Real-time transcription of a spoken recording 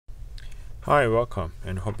Hi, welcome,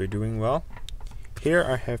 and hope you're doing well. Here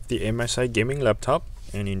I have the MSI gaming laptop,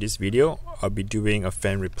 and in this video I'll be doing a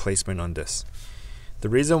fan replacement on this. The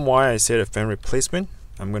reason why I said a fan replacement,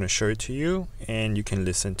 I'm going to show it to you and you can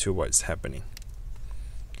listen to what's happening.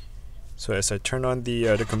 So as I turn on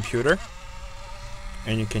the computer,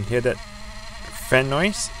 and you can hear that fan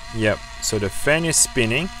noise. Yep, so the fan is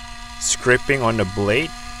spinning, scraping on the blade.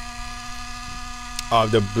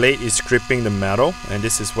 The blade is scraping the metal, and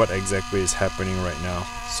this is what exactly is happening right now.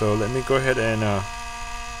 So let me go ahead and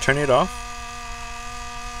turn it off.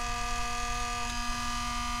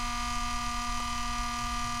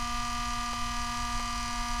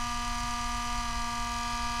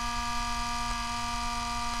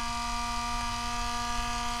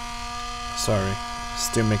 Sorry,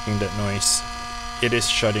 still making that noise. It is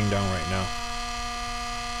shutting down right now.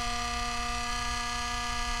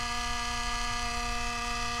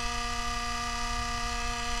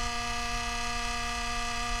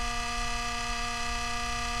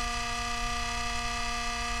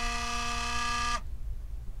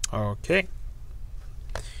 Okay,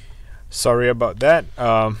 sorry about that.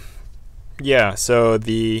 Yeah, so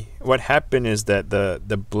what happened is that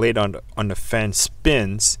the blade on the fan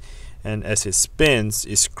spins, and as it spins,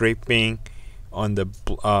 it's scraping on the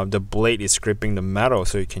blade is scraping the metal,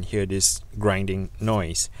 so you can hear this grinding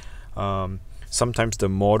noise. Sometimes the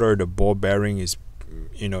motor, the ball bearing is,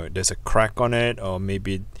 there's a crack on it, or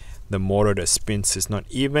maybe the motor that spins is not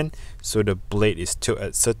even, so the blade is tilted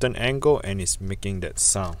at certain angle and it's making that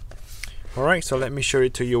sound. Alright, so let me show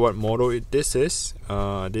it to you what model this is.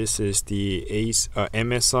 This is the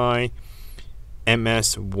MSI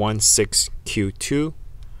MS16Q2.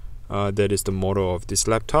 That is the model of this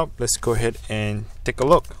laptop. Let's go ahead and take a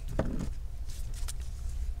look.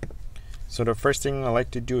 So the first thing I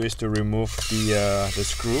like to do is to remove the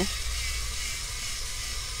screw.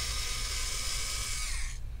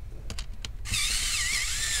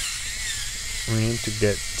 We need to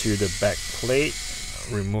get to the back plate.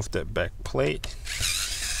 Remove that back plate.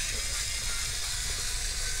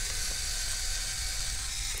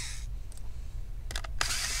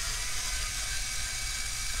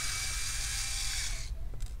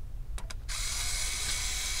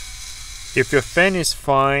 If your fan is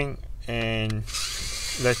fine, and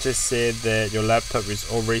let's just say that your laptop is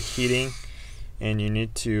overheating and you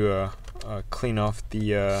need to clean off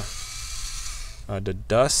the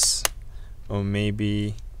dust, or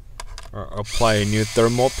maybe apply a new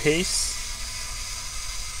thermal paste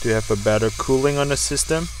to have a better cooling on the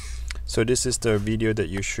system. So this is the video that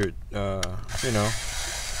you should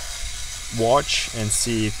watch and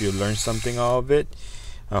see if you learn something out of it.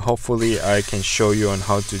 Hopefully I can show you on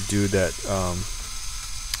how to do that,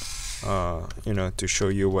 to show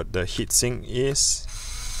you what the heatsink is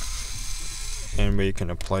and where you can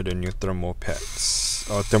apply the new thermal pads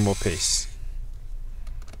or thermal paste.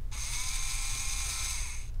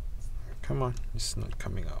 Come on, it's not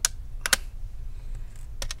coming up.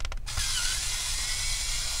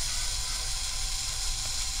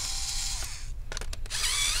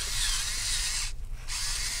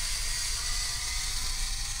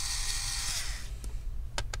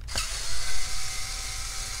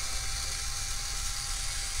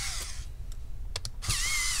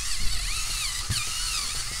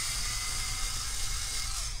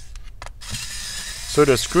 So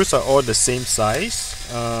the screws are all the same size.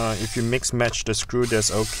 If you mix match the screw, that's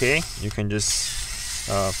okay. You can just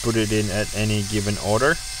put it in at any given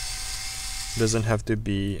order. Doesn't have to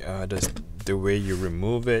be the way you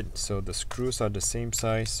remove it. So the screws are the same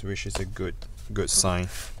size, which is a good sign.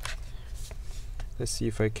 Let's see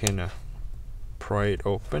if I can pry it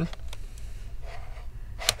open.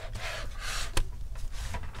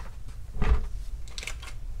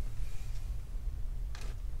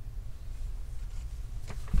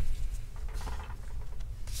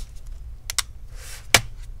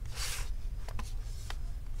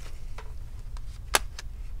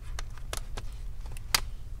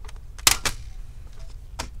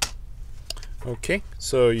 Okay,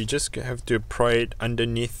 so you just have to pry it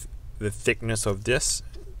underneath the thickness of this.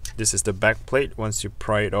 This is the back plate. Once you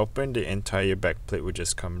pry it open, the entire back plate will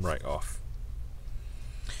just come right off.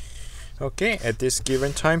 Okay, at this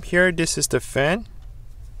given time here, this is the fan,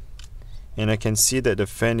 and I can see that the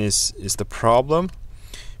fan is the problem,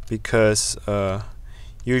 because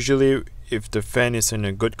usually if the fan is in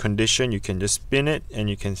a good condition, you can just spin it and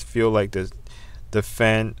you can feel like the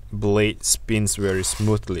fan blade spins very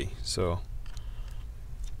smoothly. So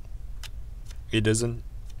it doesn't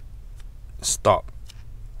stop,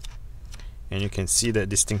 and you can see that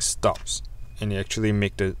this thing stops and it actually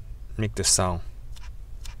make the sound,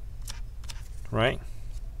 right?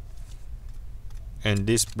 and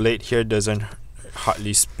this blade here doesn't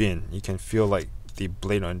hardly spin. You can feel like the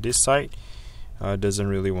blade on this side doesn't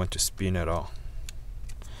really want to spin at all.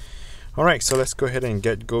 Alright, so let's go ahead and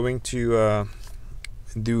get going to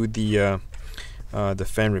do the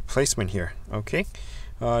fan replacement here. Okay,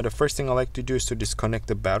 the first thing I like to do is to disconnect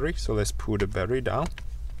the battery. So let's pull the battery down.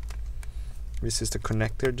 This is the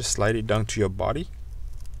connector. Just slide it down to your body.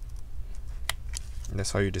 And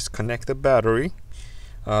that's how you disconnect the battery.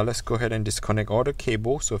 Let's go ahead and disconnect all the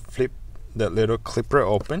cables. So flip that little clipper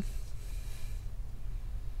open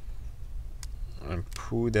and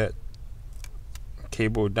pull that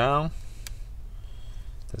cable down.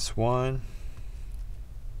 That's 1,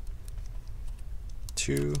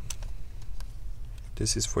 2.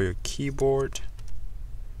 This is for your keyboard.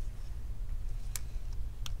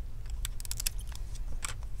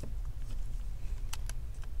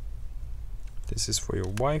 This is for your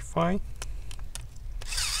Wi-Fi.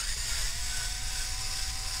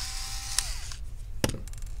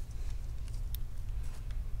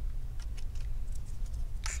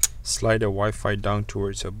 Slide the Wi-Fi down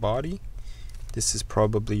towards your body. This is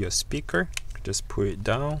probably your speaker. Just put it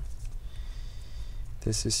down.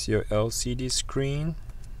 This is your LCD screen.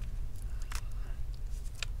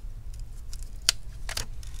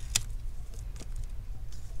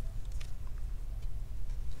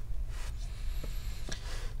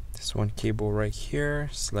 This one cable right here.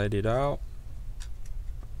 Slide it out.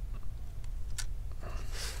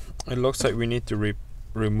 It looks like we need to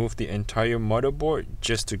remove the entire motherboard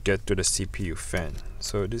just to get to the CPU fan.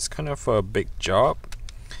 So this is kind of a big job.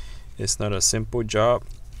 It's not a simple job.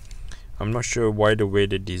 I'm not sure why the way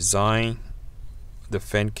they design the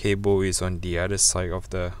fan cable is on the other side of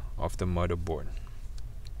the motherboard.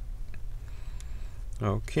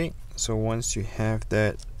 Okay, so once you have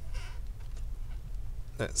that,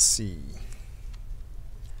 let's see.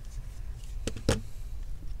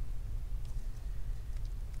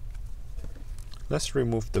 Let's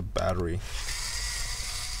remove the battery.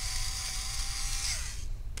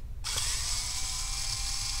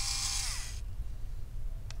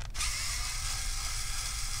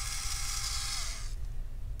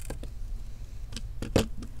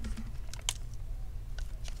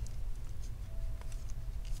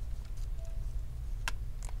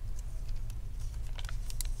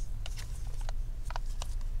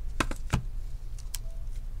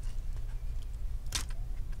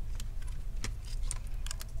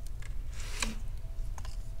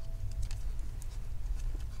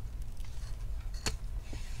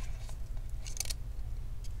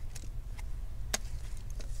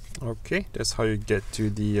 Okay, that's how you get to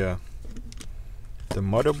the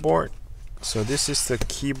motherboard. So this is the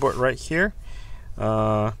keyboard right here.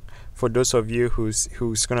 For those of you who's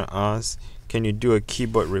gonna ask, can you do a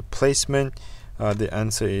keyboard replacement? The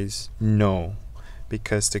answer is no,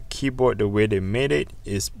 because the keyboard, the way they made it,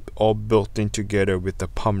 is all built in together with the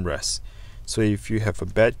palm rest. So if you have a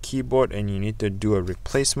bad keyboard and you need to do a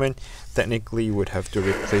replacement, technically you would have to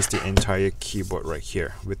replace the entire keyboard right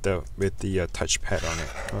here with the touchpad on it.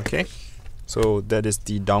 Okay, so that is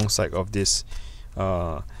the downside of this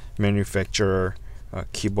manufacturer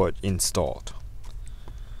keyboard installed.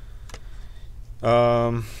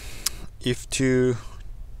 If to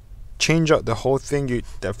change out the whole thing, you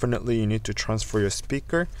need to transfer your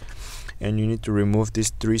speaker, and you need to remove these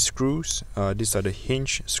 3 screws. These are the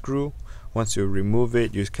hinge screw. Once you remove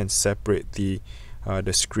it, you can separate the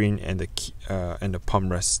screen and the palm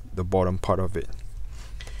rest, the bottom part of it.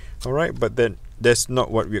 All right, but then that's not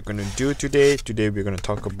what we're going to do today. Today we're going to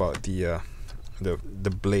talk about the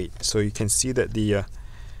blade. So you can see that the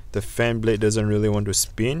fan blade doesn't really want to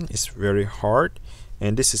spin. It's very hard,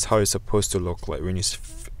 and this is how it's supposed to look like when you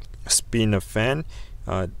spin a fan.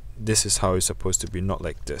 This is how it's supposed to be, not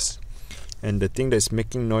like this. And the thing that's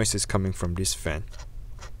making noise is coming from this fan.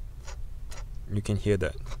 You can hear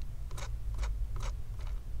that.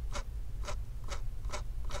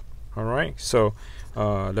 Alright, so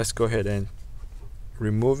let's go ahead and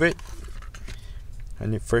remove it.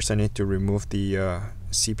 First I need to remove the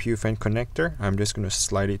CPU fan connector. I'm just going to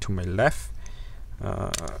slide it to my left.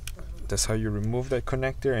 That's how you remove that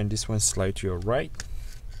connector, and this one slide to your right.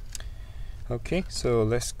 Okay, so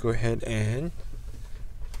let's go ahead and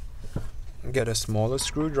get a smaller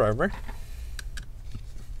screwdriver.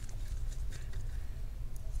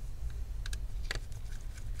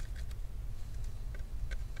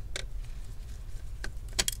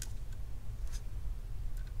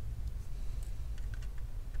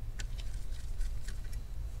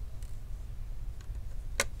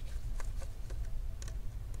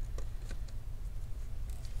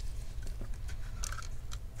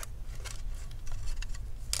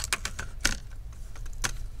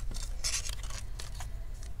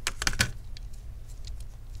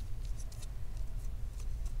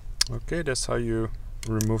 Okay, that's how you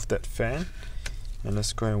remove that fan. And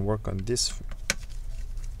let's go ahead and work on this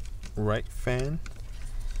right fan.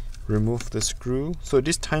 Remove the screw. So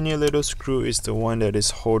this tiny little screw is the one that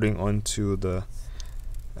is holding onto the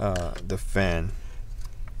fan.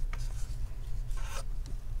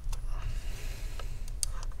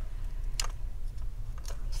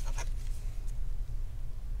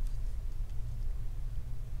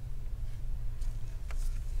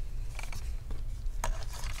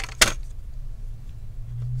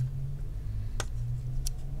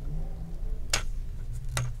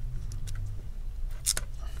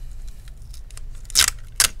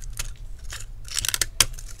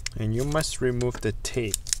 And you must remove the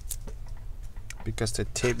tape because the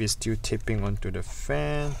tape is still taping onto the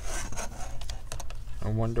fan. I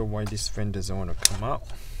wonder why this fan doesn't want to come out.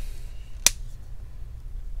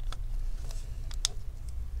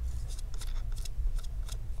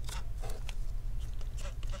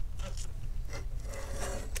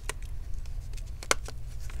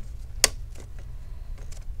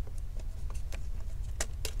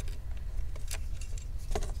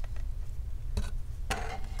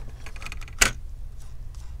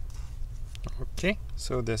 Okay,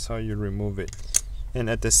 so that's how you remove it. And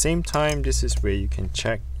at the same time, this is where you can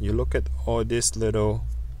check. You look at all this little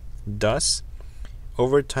dust.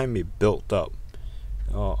 Over time it built up,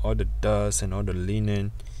 all the dust and all the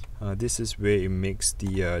linen. This is where it makes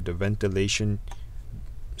the ventilation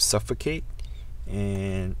suffocate,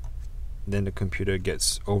 and then the computer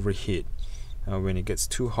gets overheat. When it gets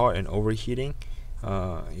too hot and overheating,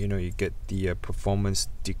 you get the performance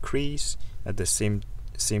decrease. At the same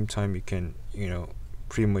time, you can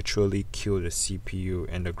prematurely kill the CPU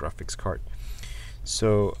and the graphics card.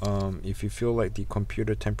 So if you feel like the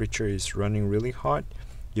computer temperature is running really hot,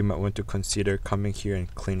 you might want to consider coming here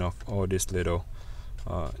and clean off all this little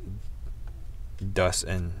dust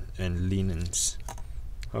and linens.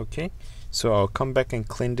 Okay, so I'll come back and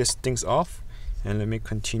clean these things off, and let me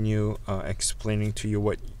continue explaining to you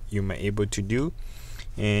what you might able to do.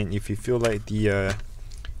 And if you feel like the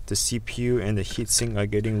CPU and the heatsink are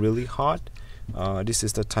getting really hot, this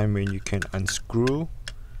is the time when you can unscrew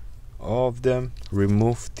all of them,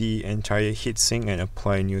 remove the entire heatsink, and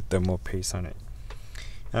apply new thermal paste on it.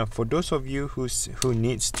 For those of you who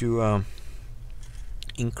needs to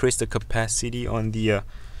increase the capacity on the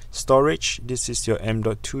storage, this is your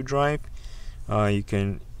M.2 drive. You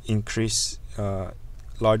can increase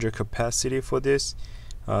larger capacity for this.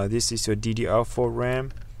 This is your DDR4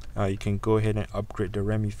 RAM. You can go ahead and upgrade the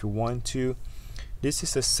RAM if you want to. This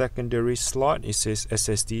is a secondary slot. It says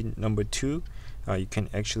SSD number 2. You can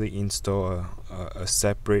actually install a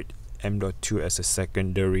separate M.2 as a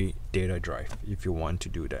secondary data drive if you want to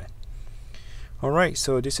do that. Alright,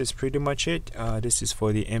 so this is pretty much it. This is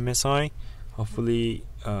for the MSI. Hopefully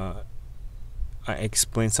I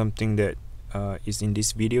explained something that is in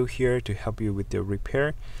this video here to help you with the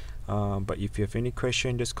repair. But if you have any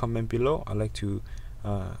question, just comment below. I'd like to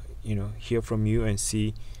hear from you and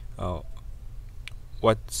see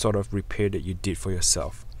what sort of repair that you did for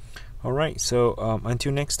yourself. Alright, so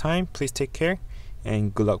until next time, please take care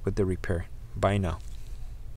and good luck with the repair. Bye now.